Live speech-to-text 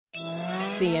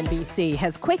CNBC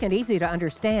has quick and easy to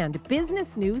understand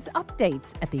business news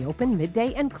updates at the open,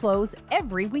 midday, and close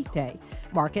every weekday.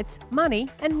 Markets, money,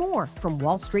 and more from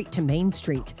Wall Street to Main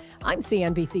Street. I'm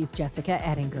CNBC's Jessica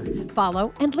Ettinger.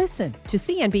 Follow and listen to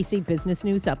CNBC Business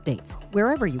News Updates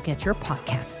wherever you get your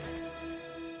podcasts.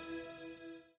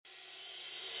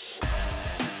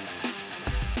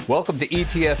 Welcome to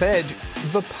ETF Edge,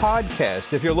 the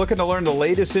podcast. If you're looking to learn the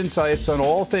latest insights on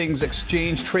all things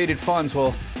exchange-traded funds,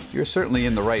 well, you're certainly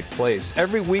in the right place.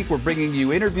 Every week, we're bringing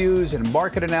you interviews and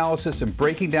market analysis and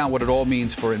breaking down what it all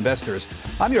means for investors.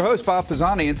 I'm your host, Bob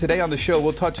Pisani, and today on the show,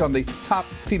 we'll touch on the top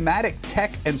thematic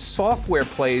tech and software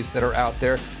plays that are out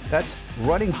there that's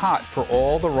running hot for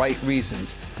all the right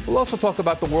reasons. We'll also talk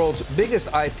about the world's biggest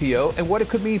IPO and what it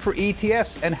could mean for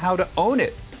ETFs and how to own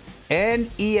it. And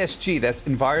ESG, that's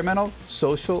environmental,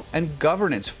 social, and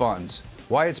governance funds,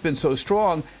 why it's been so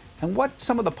strong, and what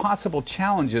some of the possible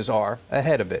challenges are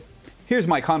ahead of it. Here's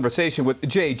my conversation with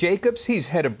Jay Jacobs. He's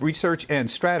head of research and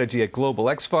strategy at Global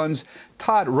X Funds.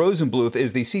 Todd Rosenbluth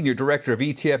is the senior director of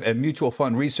ETF and mutual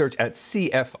fund research at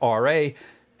CFRA.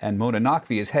 And Mona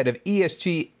Naqvi is head of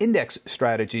ESG index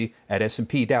strategy at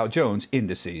S&P Dow Jones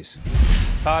Indices.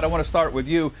 Todd, I want to start with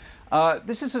you.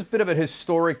 This is a bit of a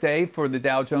historic day for the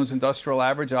Dow Jones Industrial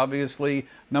Average. Obviously,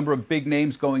 a number of big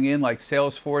names going in like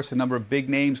Salesforce, a number of big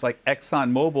names like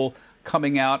ExxonMobil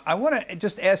coming out. I want to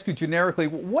just ask you generically,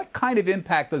 what kind of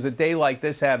impact does a day like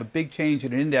this have, a big change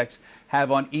in an index, have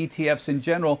on ETFs in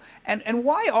general? And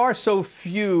why are so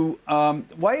few,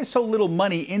 why is so little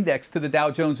money indexed to the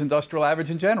Dow Jones Industrial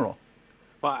Average in general?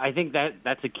 Well, I think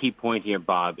that's a key point here,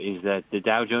 Bob, is that the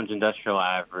Dow Jones Industrial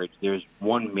Average, there's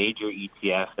one major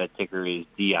ETF, that ticker is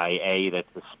DIA, that's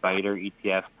the SPDR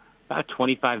ETF, about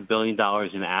 $25 billion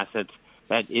in assets.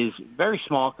 That is very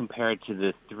small compared to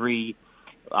the three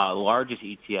largest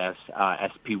ETFs,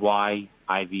 SPY,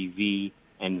 IVV,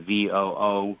 and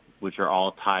VOO, which are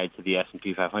all tied to the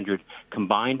S&P 500.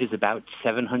 Combined is about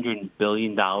 $700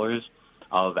 billion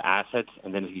of assets.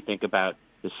 And then if you think about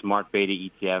the smart beta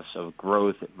ETFs of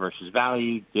growth versus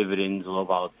value, dividends, low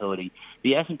volatility,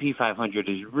 the S&P 500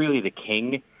 is really the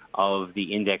king of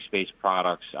the index-based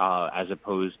products as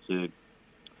opposed to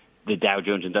the Dow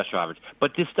Jones Industrial Average.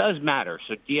 But this does matter.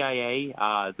 So DIA,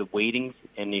 the weightings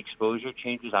and the exposure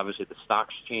changes. Obviously, the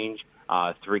stocks change,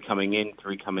 3 coming in,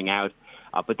 3 coming out.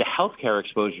 But the healthcare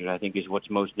exposure, I think, is what's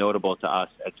most notable to us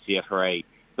at CFRA.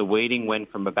 The weighting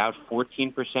went from about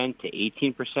 14% to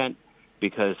 18%.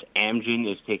 Because Amgen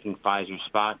is taking Pfizer's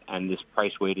spot, and this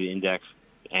price-weighted index,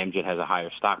 Amgen has a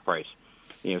higher stock price.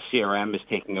 You know, CRM is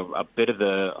taking a bit of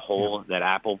the hole that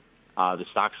Apple, the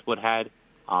stock split had.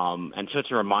 And so it's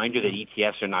a reminder that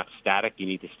ETFs are not static. You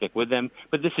need to stick with them.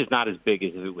 But this is not as big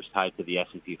as if it was tied to the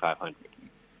S&P 500.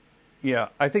 Yeah,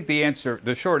 I think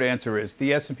the short answer is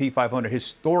the S&P 500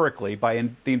 historically, by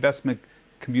the investment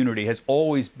community, has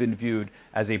always been viewed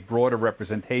as a broader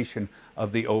representation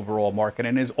of the overall market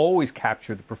and has always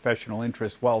captured the professional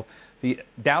interest, while the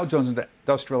Dow Jones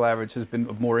Industrial Average has been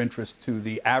of more interest to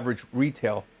the average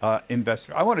retail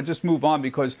investor. I want to just move on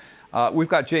because we've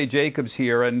got Jay Jacobs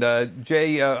here. And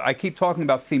Jay, I keep talking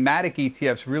about thematic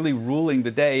ETFs really ruling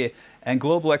the day, and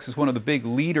Global X is one of the big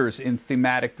leaders in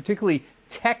thematic, particularly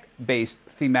tech-based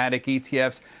thematic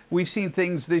ETFs. We've seen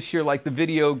things this year like the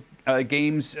video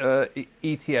games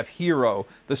ETF Hero,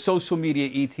 the social media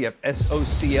ETF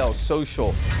SOCL,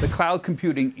 Social, the cloud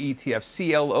computing ETF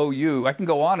CLOU. I can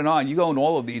go on and on. You go in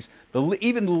all of these.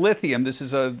 Even lithium, this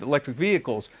is electric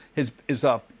vehicles, is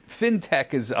up.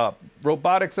 FinTech is up.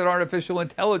 Robotics and artificial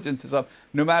intelligence is up.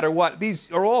 No matter what, these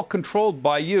are all controlled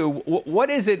by you. What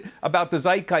is it about the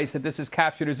zeitgeist that this is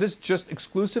captured? Is this just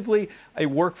exclusively a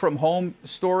work from home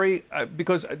story?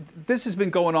 Because this has been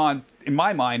going on, in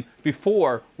my mind,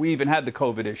 before we even had the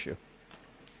COVID issue.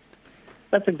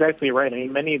 That's exactly right. I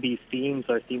mean, many of these themes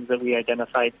are themes that we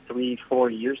identified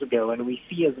 3-4 years ago, and we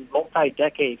see as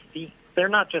multi-decade themes. They're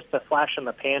not just a flash in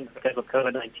the pan because of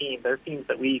COVID-19. They're themes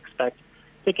that we expect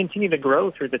to continue to grow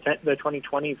through the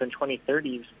 2020s and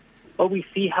 2030s. What we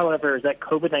see, however, is that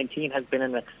COVID-19 has been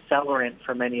an accelerant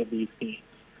for many of these themes.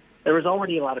 There was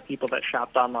already a lot of people that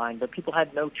shopped online, but people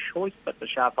had no choice but to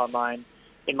shop online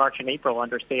in March and April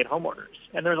under stay-at-home orders.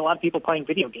 And there was a lot of people playing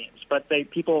video games, but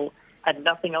people had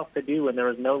nothing else to do, and there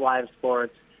was no live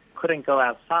sports, couldn't go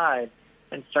outside,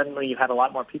 and suddenly you had a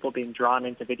lot more people being drawn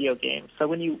into video games. So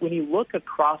when you look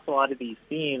across a lot of these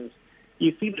themes,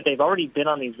 you see that they've already been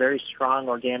on these very strong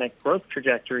organic growth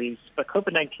trajectories, but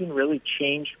COVID-19 really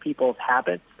changed people's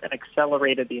habits and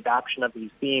accelerated the adoption of these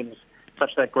themes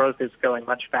such that growth is going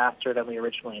much faster than we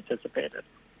originally anticipated.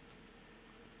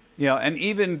 Yeah, and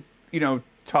even,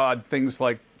 Todd, things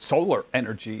like solar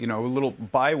energy, little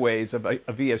byways of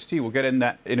ESG. We'll get in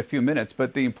that in a few minutes.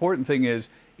 But the important thing is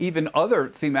even other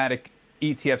thematic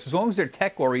ETFs, as long as they're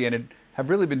tech-oriented, have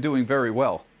really been doing very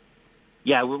well.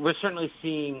 Yeah, we're certainly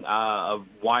seeing a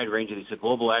wide range of these. So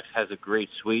Global X has a great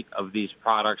suite of these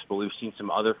products, but we've seen some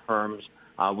other firms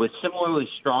with similarly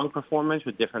strong performance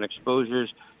with different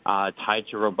exposures tied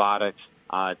to robotics,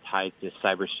 tied to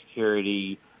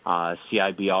cybersecurity.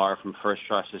 CIBR from First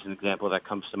Trust is an example that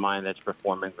comes to mind that's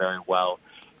performing very well.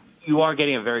 You are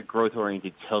getting a very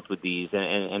growth-oriented tilt with these,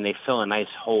 and they fill a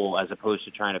nice hole as opposed to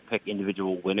trying to pick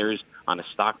individual winners on a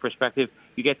stock perspective.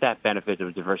 You get that benefit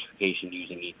of diversification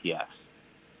using ETFs.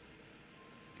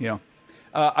 Yeah.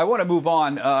 I want to move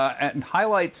on and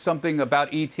highlight something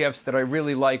about ETFs that I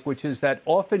really like, which is that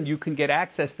often you can get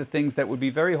access to things that would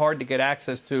be very hard to get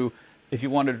access to if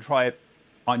you wanted to try it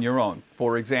on your own.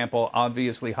 For example,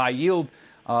 obviously high-yield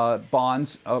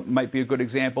bonds might be a good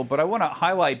example, but I want to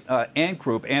highlight Ant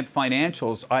Group, Ant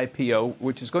Financial's IPO,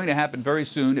 which is going to happen very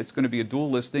soon. It's going to be a dual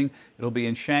listing. It'll be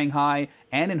in Shanghai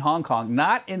and in Hong Kong,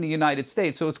 not in the United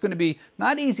States. So it's going to be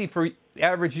not easy for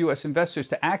average U.S. investors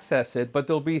to access it, but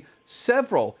there'll be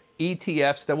several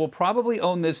ETFs that will probably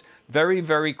own this very,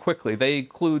 very quickly. They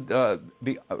include the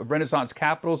Renaissance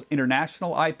Capital's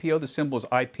international IPO. The symbol is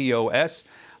IPOS.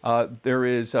 There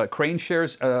is Crane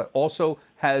Shares also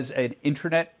has an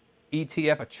internet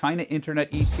ETF, a China internet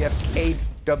ETF.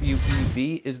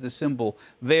 KWEV is the symbol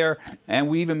there. And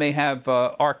we even may have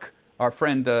ARK, our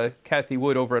friend Kathy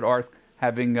Wood over at ARK,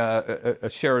 having a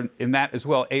share in that as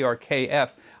well,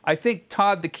 ARKF. I think,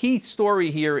 Todd, the key story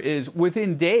here is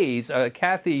within days,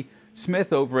 Kathy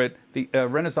Smith over at the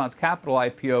Renaissance Capital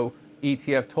IPO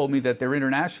ETF told me that their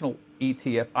international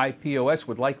ETF, IPOS,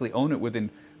 would likely own it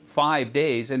within 5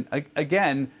 days. And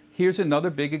again, here's another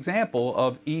big example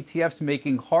of ETFs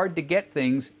making hard-to-get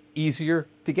things easier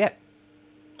to get.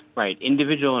 Right.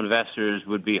 Individual investors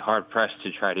would be hard-pressed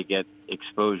to try to get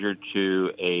exposure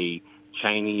to a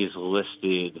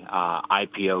Chinese-listed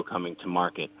IPO coming to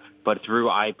market. But through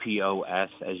IPOS,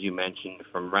 as you mentioned,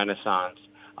 from Renaissance,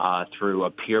 through a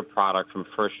peer product from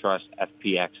First Trust,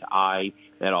 FPXI,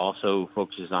 that also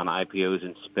focuses on IPOs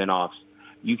and spinoffs,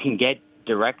 you can get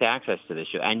direct access to this,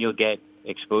 and you'll get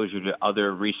exposure to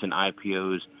other recent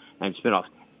IPOs and spinoffs.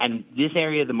 And this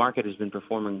area of the market has been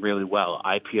performing really well.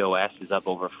 IPOS is up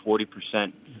over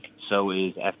 40%. So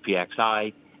is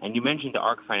FPXI. And you mentioned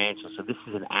ARK Financial. So this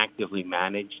is an actively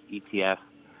managed ETF.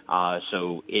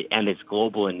 And it's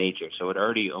global in nature. So it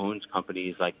already owns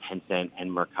companies like Tencent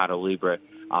and Mercado Libre,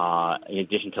 in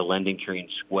addition to LendingTree and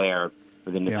Square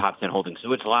within the top 10 holdings.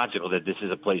 So it's logical that this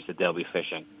is a place that they'll be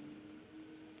fishing.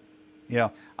 Yeah,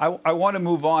 I want to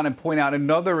move on and point out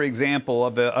another example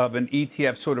of an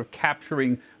ETF sort of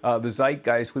capturing the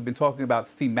zeitgeist. We've been talking about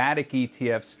thematic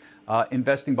ETFs,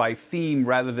 investing by theme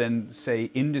rather than,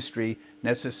 say, industry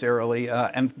necessarily.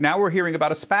 And now we're hearing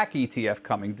about a SPAC ETF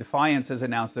coming. Defiance has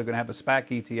announced they're going to have a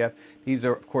SPAC ETF. These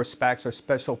are, of course, SPACs are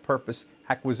special purpose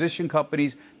acquisition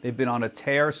companies. They've been on a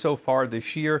tear so far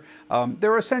this year.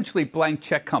 They're essentially blank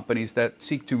check companies that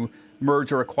seek to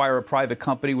merge or acquire a private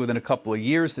company within a couple of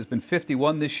years. There's been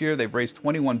 51 this year. They've raised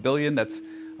 $21 billion. That's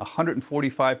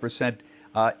 145%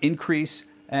 increase.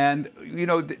 And,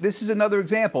 this is another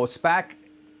example. A SPAC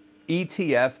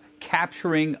ETF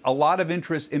capturing a lot of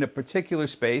interest in a particular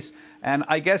space. And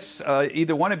I guess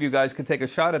either one of you guys can take a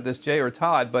shot at this, Jay or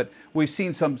Todd, but we've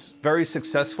seen some very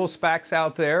successful SPACs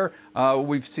out there.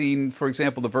 We've seen, for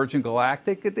example, the Virgin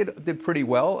Galactic. It did pretty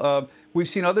well. We've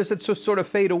seen others that just sort of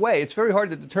fade away. It's very hard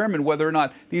to determine whether or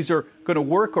not these are going to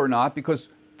work or not because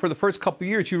for the first couple of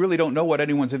years, you really don't know what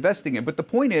anyone's investing in. But the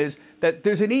point is that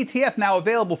there's an ETF now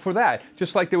available for that,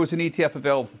 just like there was an ETF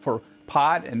available for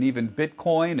pot and even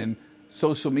Bitcoin and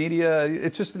social media.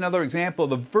 It's just another example of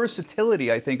the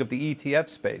versatility, I think, of the ETF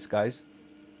space, guys.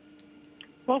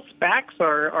 Well, SPACs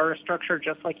are a structure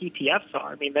just like ETFs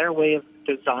are. I mean, they're a way of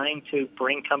designed to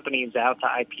bring companies out to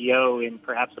IPO in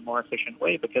perhaps a more efficient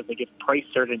way because they give price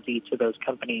certainty to those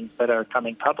companies that are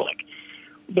coming public.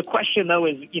 The question, though,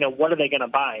 is, what are they going to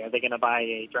buy? Are they going to buy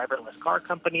a driverless car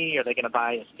company? Are they going to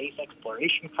buy a space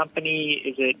exploration company?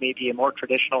 Is it maybe a more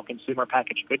traditional consumer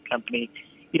packaged good company?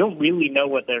 You don't really know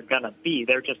what they're going to be.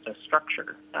 They're just a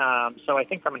structure. So I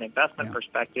think from an investment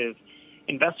perspective,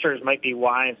 investors might be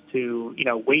wise to,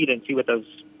 wait and see what those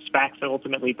SPACs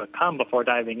ultimately become before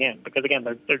diving in. Because, again,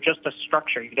 they're just a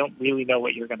structure. You don't really know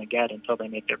what you're going to get until they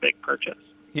make their big purchase.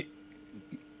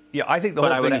 Yeah, I think the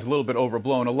whole thing is a little bit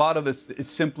overblown. A lot of this is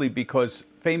simply because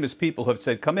famous people have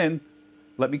said, come in,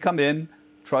 let me come in,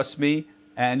 trust me,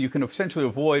 and you can essentially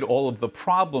avoid all of the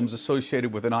problems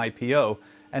associated with an IPO.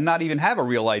 and not even have a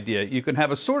real idea. You can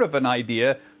have a sort of an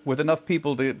idea with enough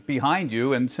people behind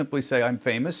you and simply say, I'm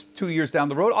famous. 2 years down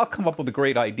the road, I'll come up with a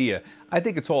great idea. I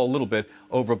think it's all a little bit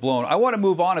overblown. I want to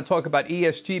move on and talk about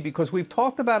ESG because we've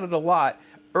talked about it a lot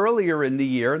earlier in the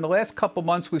year. In the last couple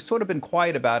months, we've sort of been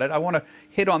quiet about it. I want to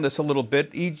hit on this a little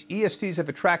bit. ESGs have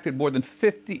attracted more than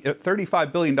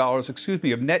 $35 billion,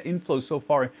 of net inflows so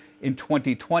far in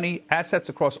 2020. Assets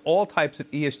across all types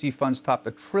of ESG funds topped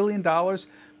 $1 trillion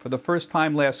for the first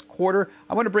time last quarter.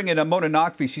 I want to bring in Mona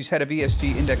Naqvi. She's head of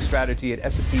ESG index strategy at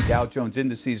S&P Dow Jones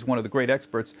Indices, one of the great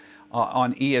experts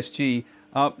on ESG.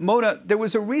 Mona, there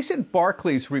was a recent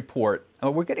Barclays report.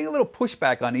 We're getting a little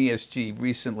pushback on ESG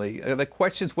recently. The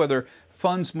questions whether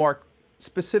funds marked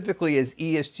specifically as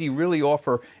ESG really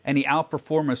offer any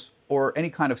outperformance or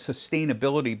any kind of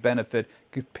sustainability benefit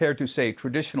compared to, say,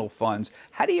 traditional funds.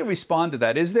 How do you respond to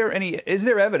that? Is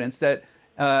there evidence that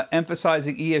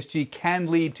emphasizing ESG can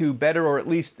lead to better or at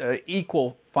least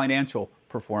equal financial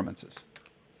performances?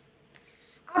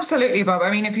 Absolutely, Bob.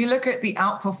 I mean, if you look at the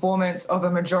outperformance of a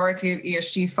majority of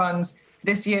ESG funds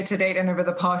this year to date and over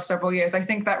the past several years, I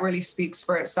think that really speaks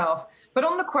for itself. But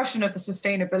on the question of the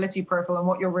sustainability profile and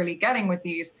what you're really getting with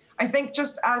these, I think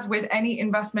just as with any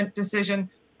investment decision,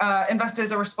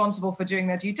 investors are responsible for doing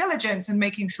their due diligence and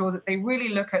making sure that they really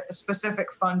look at the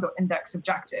specific fund or index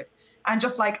objective. And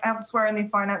just like elsewhere in the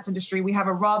finance industry, we have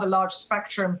a rather large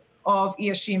spectrum of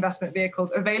ESG investment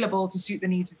vehicles available to suit the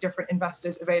needs of different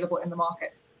investors available in the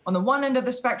market. On the one end of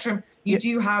the spectrum, you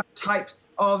do have types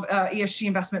of ESG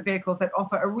investment vehicles that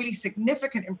offer a really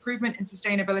significant improvement in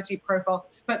sustainability profile,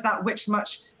 but that which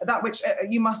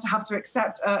you must have to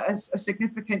accept a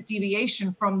significant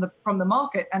deviation from the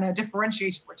market and a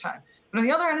differentiated return. But on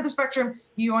the other end of the spectrum,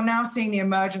 you are now seeing the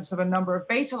emergence of a number of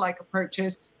beta-like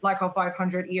approaches, like our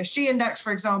 500 ESG index,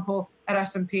 for example, at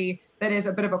S&P, that is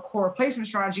a bit of a core replacement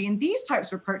strategy. And these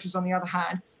types of approaches, on the other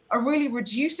hand, are really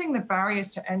reducing the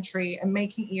barriers to entry and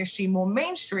making ESG more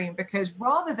mainstream, because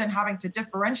rather than having to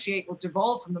differentiate or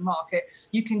devolve from the market,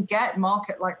 you can get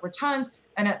market-like returns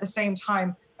and at the same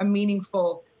time a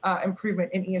meaningful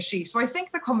improvement in ESG. So I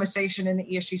think the conversation in the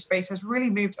ESG space has really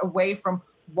moved away from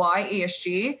why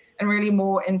ESG and really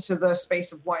more into the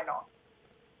space of why not.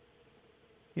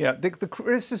 Yeah, the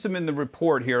criticism in the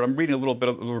report here, I'm reading a little bit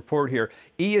of the report here,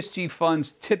 ESG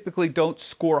funds typically don't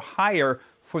score higher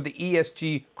for the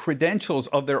ESG credentials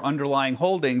of their underlying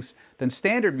holdings than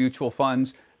standard mutual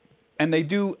funds, and they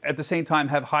do at the same time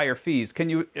have higher fees. Can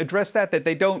you address that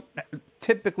they don't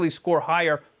typically score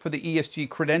higher for the ESG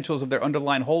credentials of their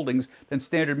underlying holdings than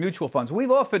standard mutual funds?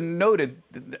 We've often noted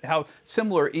how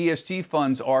similar ESG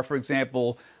funds are, for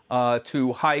example,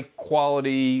 to high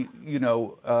quality,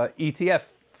 ETF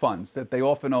funds, that they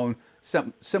often own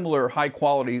similar high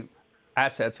quality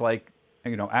assets like,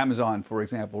 Amazon, for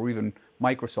example, or even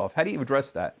Microsoft. How do you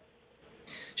address that?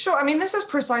 Sure. I mean, this is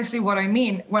precisely what I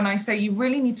mean when I say you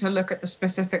really need to look at the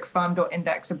specific fund or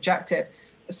index objective.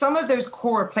 Some of those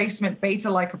core replacement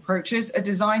beta-like approaches are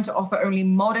designed to offer only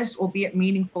modest, albeit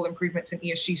meaningful improvements in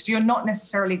ESG. So you're not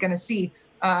necessarily going to see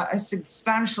a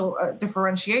substantial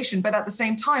differentiation. But at the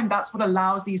same time, that's what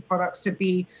allows these products to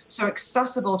be so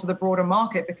accessible to the broader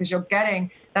market, because you're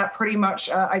getting that pretty much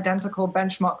identical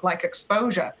benchmark-like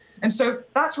exposure. And so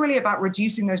that's really about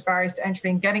reducing those barriers to entry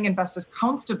and getting investors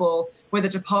comfortable with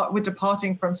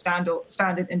departing from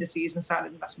standard indices and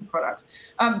standard investment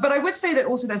products. But I would say that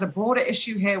also there's a broader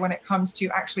issue here when it comes to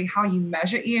actually how you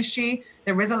measure ESG.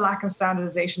 There is a lack of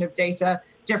standardization of data.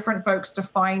 Different folks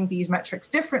define these metrics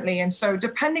differently. And so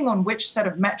depending on which set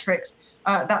of metrics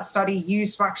that study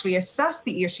used to actually assess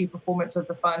the ESG performance of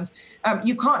the funds,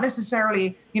 you can't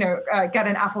necessarily, get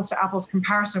an apples to apples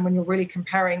comparison when you're really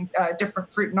comparing different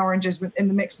fruit and oranges in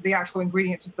the mix of the actual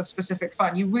ingredients of the specific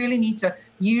fund. You really need to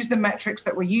use the metrics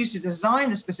that were used to design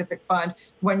the specific fund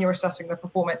when you're assessing the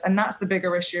performance. And that's the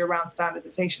bigger issue around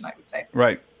standardization, I would say.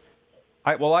 Right.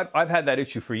 I've had that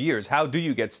issue for years. How do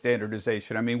you get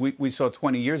standardization? I mean, we saw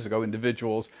 20 years ago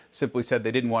individuals simply said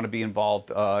they didn't want to be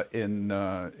involved in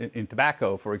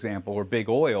tobacco, for example, or big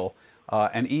oil.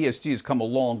 And ESG has come a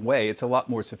long way. It's a lot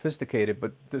more sophisticated,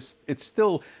 but it's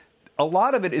still, a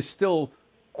lot of it is still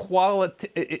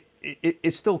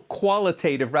it's still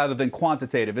qualitative rather than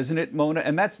quantitative, isn't it, Mona?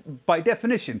 And that's by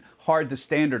definition hard to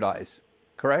standardize,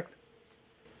 correct?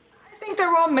 I think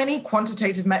there are many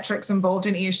quantitative metrics involved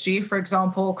in ESG. For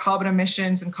example, carbon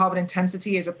emissions and carbon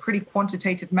intensity is a pretty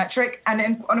quantitative metric.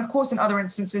 And of course, in other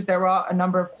instances, there are a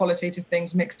number of qualitative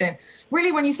things mixed in.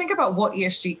 Really, when you think about what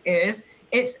ESG is,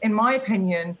 it's, in my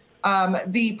opinion,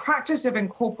 the practice of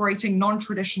incorporating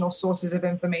non-traditional sources of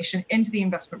information into the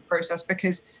investment process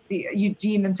because you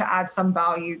deem them to add some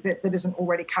value that isn't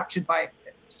already captured by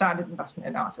standard investment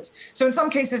analysis. So in some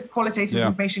cases, qualitative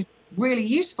information really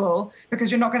useful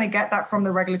because you're not going to get that from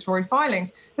the regulatory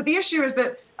filings. But the issue is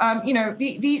that,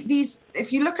 these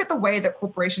if you look at the way that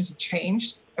corporations have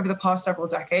changed over the past several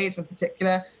decades in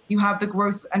particular, you have the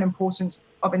growth and importance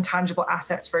of intangible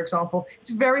assets, for example. It's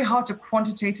very hard to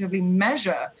quantitatively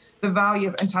measure the value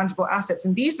of intangible assets.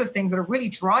 And these are the things that are really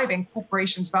driving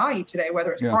corporations' value today,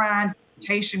 whether it's brand,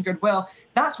 reputation, goodwill.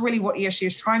 That's really what ESG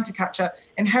is trying to capture.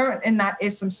 Inherent in that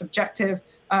is some subjective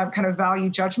kind of value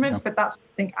judgments, but that's what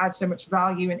I think adds so much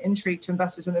value and intrigue to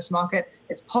investors in this market.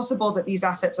 It's possible that these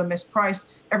assets are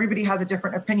mispriced. Everybody has a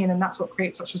different opinion, and that's what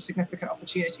creates such a significant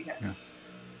opportunity here.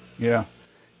 Yeah.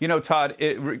 You know, Todd,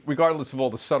 regardless of all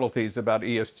the subtleties about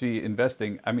ESG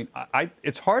investing, I mean,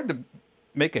 it's hard to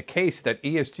make a case that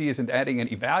ESG isn't adding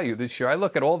any value this year. I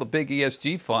look at all the big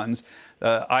ESG funds,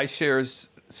 iShares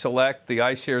Select, the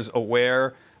iShares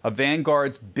Aware,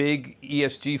 Vanguard's big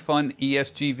ESG fund,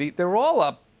 ESGV. They're all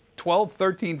up 12,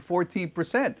 13,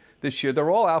 14% this year.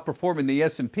 They're all outperforming the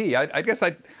S&P. I guess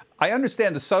I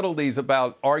understand the subtleties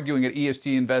about arguing that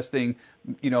ESG investing,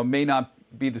 may not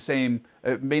be the same,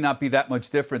 may not be that much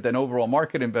different than overall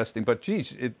market investing. But,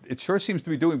 geez, it sure seems to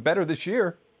be doing better this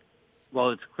year.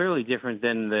 Well, it's clearly different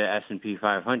than the S&P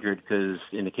 500 because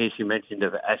in the case you mentioned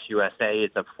of SUSA,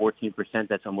 it's up 14%.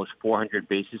 That's almost 400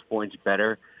 basis points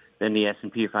better than the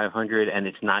S&P 500. And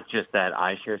it's not just that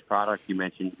iShares product. You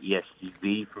mentioned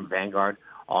ESGV from Vanguard,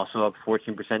 also up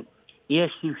 14%.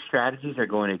 ESG strategies are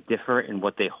going to differ in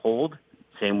what they hold,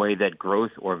 same way that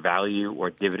growth or value or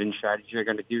dividend strategies are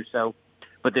going to do so.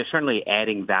 But they're certainly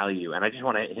adding value. And I just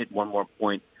want to hit one more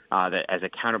point that as a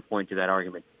counterpoint to that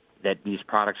argument, that these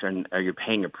products you're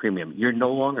paying a premium. You're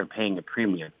no longer paying a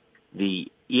premium.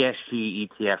 The ESG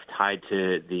ETF tied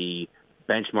to the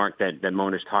benchmark that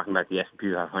Mona's talking about, the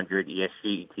S&P 500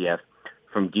 ESG ETF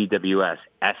from DWS,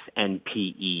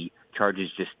 SNPE, charges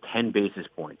just 10 basis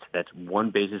points. That's 1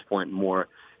 basis point more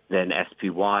than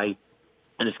SPY,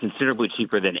 and it's considerably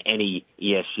cheaper than any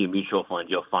ESG mutual fund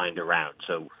you'll find around.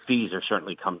 So fees are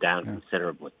certainly come down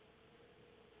considerably.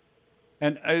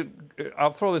 And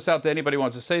I'll throw this out to anybody who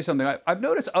wants to say something. I've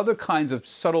noticed other kinds of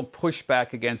subtle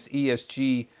pushback against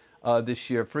ESG this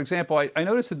year. For example, I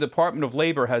noticed the Department of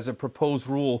Labor has a proposed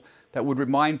rule that would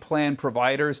remind plan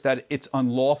providers that it's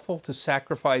unlawful to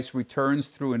sacrifice returns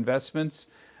through investments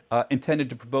intended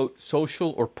to promote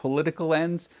social or political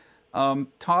ends.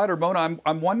 Todd or Mona,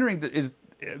 I'm wondering, is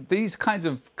these kinds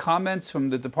of comments from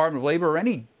the Department of Labor or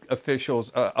any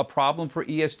officials a problem for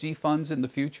ESG funds in the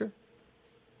future?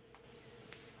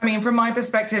 I mean, from my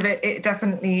perspective, it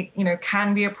definitely,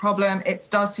 can be a problem. It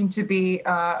does seem to be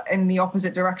in the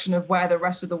opposite direction of where the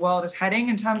rest of the world is heading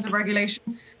in terms of regulation.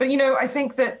 But, I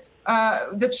think that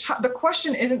the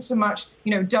question isn't so much,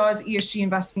 does ESG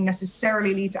investing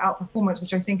necessarily lead to outperformance,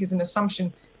 which I think is an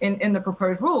assumption in the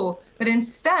proposed rule, but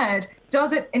instead,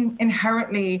 does it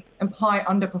inherently imply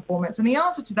underperformance? And the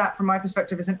answer to that, from my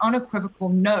perspective, is an unequivocal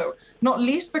no, not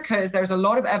least because there's a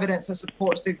lot of evidence that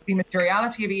supports the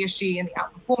materiality of ESG and the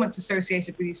outperformance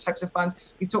associated with these types of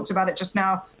funds. We've talked about it just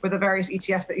now with the various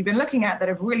ETFs that you've been looking at that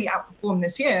have really outperformed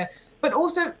this year, but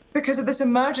also because of this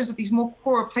emergence of these more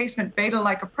core replacement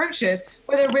beta-like approaches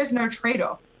where there is no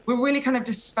trade-off. We're really kind of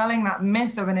dispelling that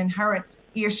myth of an inherent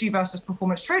ESG versus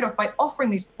performance trade-off by offering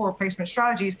these core replacement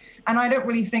strategies. And I don't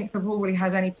really think the rule really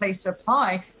has any place to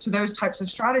apply to those types of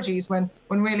strategies when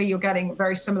really you're getting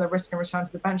very similar risk and return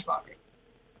to the benchmark.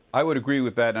 I would agree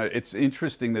with that. It's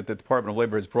interesting that the Department of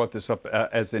Labor has brought this up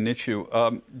as an issue.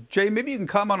 Jay, maybe you can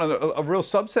comment on a real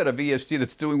subset of ESG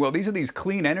that's doing well. These are these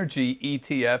clean energy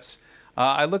ETFs.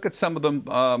 I look at some of them,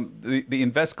 the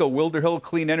Invesco Wilderhill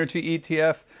Clean Energy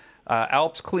ETF,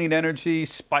 Alps Clean Energy,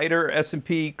 Spider,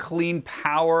 S&P Clean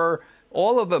Power,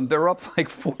 all of them, they're up like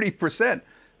 40%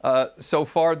 so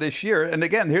far this year. And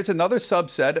again, here's another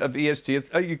subset of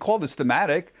ESG. You call this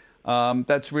thematic,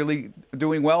 that's really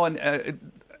doing well. And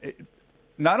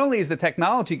not only is the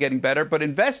technology getting better, but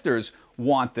investors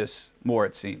want this more,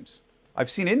 it seems. I've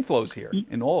seen inflows here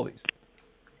in all of these.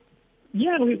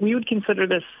 Yeah, we would consider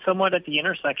this somewhat at the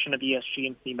intersection of ESG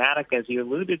and thematic, as you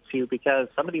alluded to, because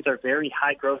some of these are very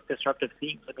high-growth disruptive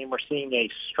themes. I mean, we're seeing a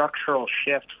structural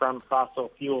shift from fossil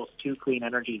fuels to clean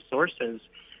energy sources,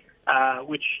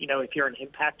 which, if you're an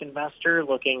impact investor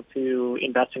looking to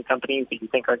invest in companies that you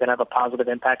think are going to have a positive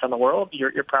impact on the world,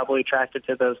 you're probably attracted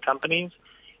to those companies.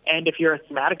 And if you're a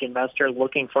thematic investor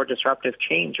looking for disruptive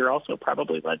change, you're also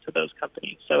probably led to those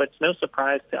companies. So it's no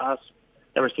surprise to us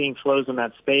that we're seeing flows in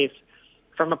that space.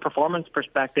 From a performance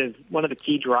perspective, one of the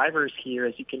key drivers here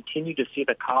is you continue to see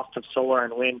the cost of solar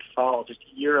and wind fall just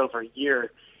year over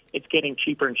year. It's getting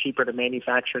cheaper and cheaper to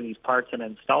manufacture these parts and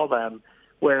install them,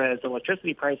 whereas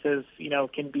electricity prices,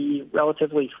 can be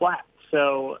relatively flat.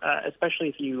 So especially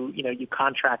if you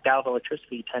contract out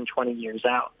electricity 10, 20 years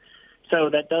out. So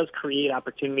that does create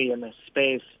opportunity in this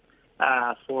space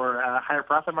for higher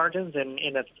profit margins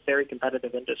in a very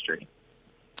competitive industry.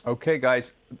 Okay,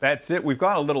 guys, that's it. We've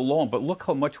gone a little long, but look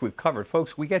how much we've covered.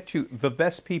 Folks, we get you the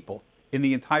best people in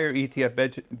the entire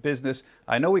ETF business.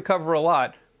 I know we cover a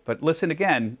lot, but listen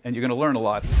again, and you're going to learn a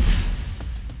lot.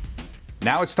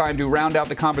 Now it's time to round out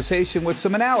the conversation with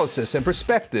some analysis and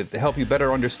perspective to help you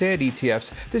better understand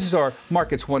ETFs. This is our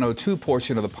Markets 102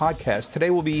 portion of the podcast. Today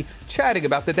we'll be chatting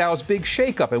about the Dow's big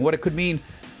shakeup and what it could mean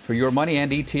for your money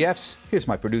and ETFs. Here's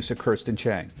my producer, Kirsten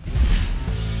Chang.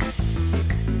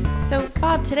 So,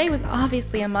 Bob, today was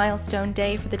obviously a milestone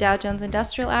day for the Dow Jones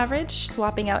Industrial Average,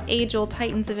 swapping out age-old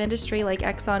titans of industry like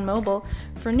ExxonMobil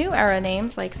for new era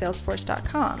names like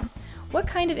Salesforce.com. What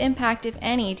kind of impact, if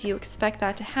any, do you expect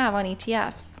that to have on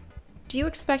ETFs? Do you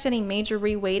expect any major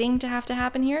reweighting to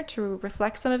happen here to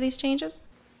reflect some of these changes?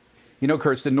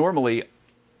 Kirsten, normally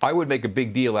I would make a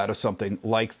big deal out of something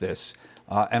like this.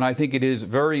 And I think it is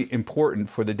very important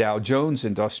for the Dow Jones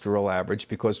Industrial Average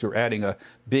because you're adding a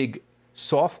big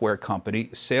software company,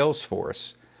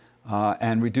 Salesforce,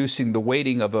 and reducing the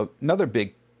weighting of another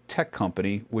big tech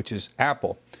company, which is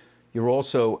Apple. You're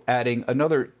also adding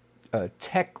another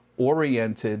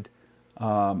tech-oriented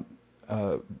biotech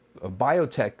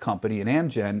company in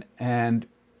Amgen, and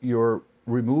you're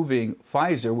removing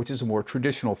Pfizer, which is a more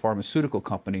traditional pharmaceutical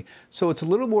company. So it's a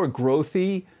little more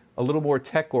growthy, a little more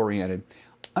tech-oriented.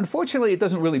 Unfortunately, it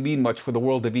doesn't really mean much for the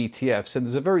world of ETFs, and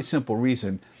there's a very simple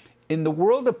reason. In the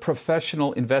world of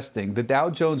professional investing, the Dow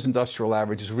Jones Industrial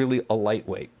Average is really a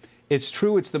lightweight. It's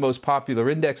true it's the most popular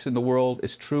index in the world.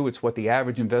 It's true it's what the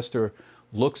average investor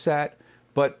looks at.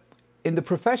 But in the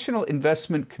professional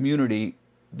investment community,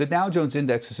 the Dow Jones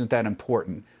Index isn't that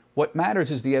important. What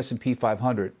matters is the S&P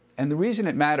 500. And the reason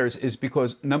it matters is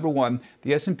because, number one,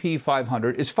 the S&P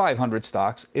 500 is 500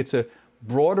 stocks. It's a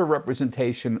broader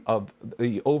representation of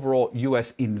the overall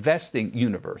U.S. investing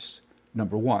universe,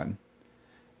 number one.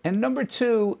 And number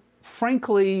two,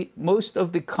 frankly, most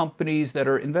of the companies that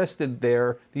are invested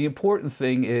there, the important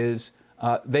thing is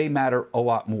they matter a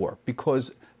lot more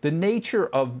because the nature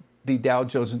of the Dow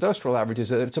Jones Industrial Average is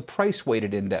that it's a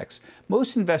price-weighted index.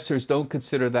 Most investors don't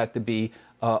consider that to be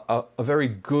a very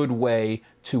good way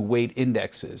to weight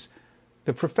indexes.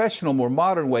 The professional, more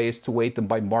modern way is to weight them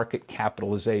by market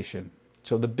capitalization.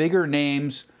 So the bigger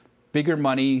names, bigger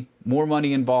money, more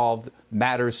money involved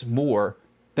matters more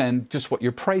than just what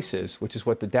your price is, which is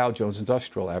what the Dow Jones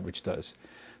Industrial Average does.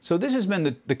 So this has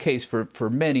been the case for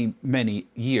many, many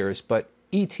years, but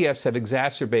ETFs have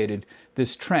exacerbated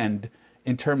this trend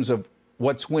in terms of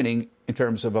what's winning in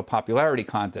terms of a popularity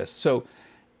contest. So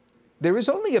there is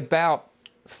only about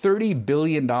 $30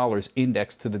 billion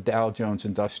indexed to the Dow Jones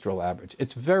Industrial Average.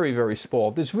 It's very, very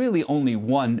small. There's really only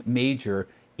one major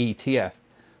ETF.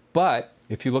 But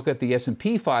if you look at the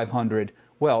S&P 500,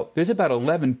 well, there's about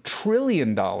 $11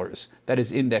 trillion that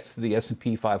is indexed to the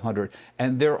S&P 500.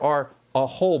 And there are a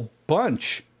whole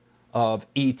bunch of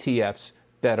ETFs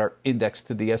that are indexed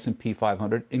to the S&P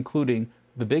 500, including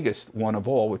the biggest one of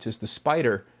all, which is the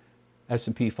SPDR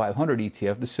S&P 500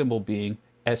 ETF, the symbol being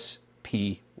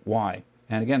SPY.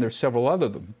 And again, there's several other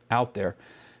of them out there.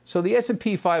 So the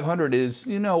S&P 500 is,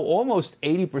 almost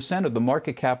 80% of the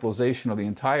market capitalization of the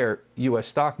entire U.S.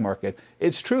 stock market.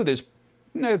 It's true, there's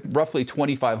roughly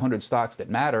 2,500 stocks that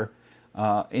matter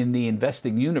in the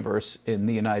investing universe in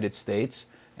the United States,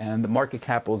 and the market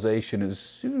capitalization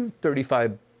is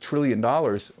 $35 trillion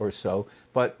or so.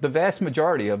 But the vast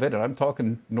majority of it, and I'm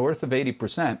talking north of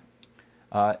 80%,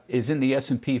 is in the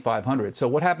S&P 500. So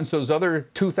what happens to those other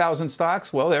 2,000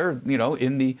 stocks? Well, they're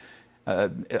in the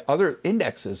other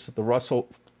indexes. The Russell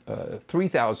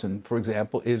 3000, for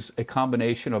example, is a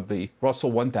combination of the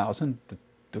Russell 1000,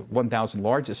 the 1,000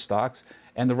 largest stocks,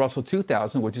 and the Russell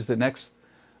 2000, which is the next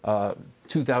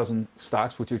 2,000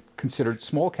 stocks, which are considered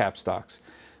small cap stocks.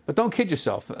 But don't kid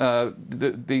yourself.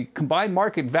 The combined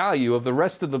market value of the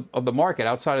rest of the market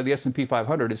outside of the S&P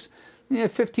 500 is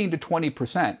 15 to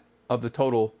 20% of the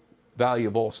total value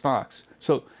of all stocks.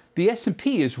 So the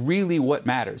S&P is really what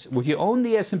matters. If you own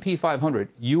the S&P 500,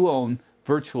 you own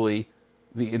virtually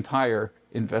the entire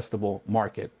investable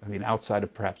market. I mean, outside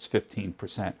of perhaps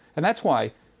 15%. And that's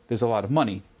why there's a lot of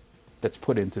money that's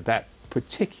put into that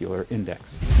particular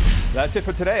index. That's it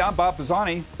for today. I'm Bob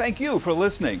Pisani. Thank you for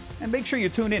listening. And make sure you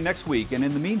tune in next week. And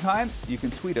in the meantime, you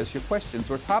can tweet us your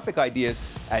questions or topic ideas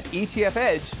at ETF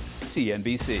Edge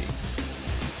CNBC.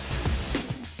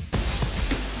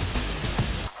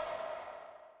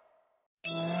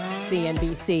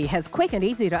 CNBC has quick and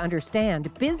easy to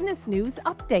understand business news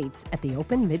updates at the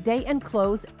open, midday, and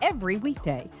close every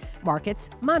weekday. Markets,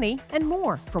 money, and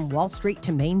more from Wall Street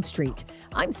to Main Street.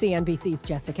 I'm CNBC's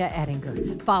Jessica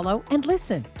Ettinger. Follow and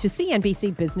listen to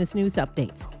CNBC Business News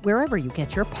Updates wherever you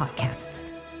get your podcasts.